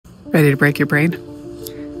Ready to break your brain?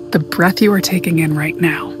 The breath you are taking in right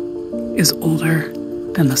now is older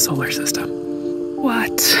than the solar system.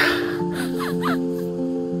 What?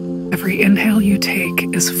 Every inhale you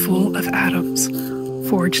take is full of atoms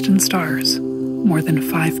forged in stars more than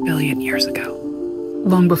 5 billion years ago.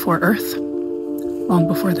 Long before Earth, long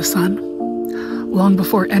before the sun, long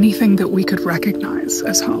before anything that we could recognize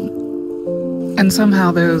as home. And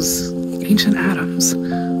somehow those ancient atoms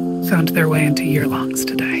found their way into your lungs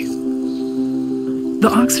today. The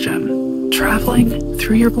oxygen traveling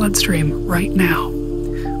through your bloodstream right now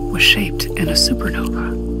was shaped in a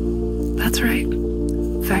supernova. That's right.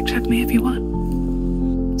 Fact check me if you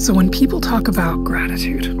want. So when people talk about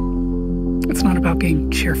gratitude, it's not about being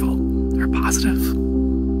cheerful or positive.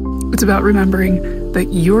 It's about remembering that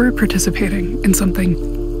you're participating in something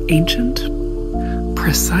ancient,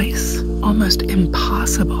 precise, almost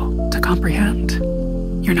impossible to comprehend.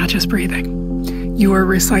 You're not just breathing. You are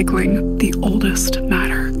recycling the oldest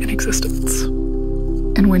matter in existence.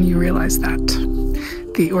 And when you realize that,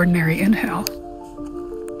 the ordinary inhale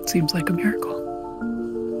seems like a miracle.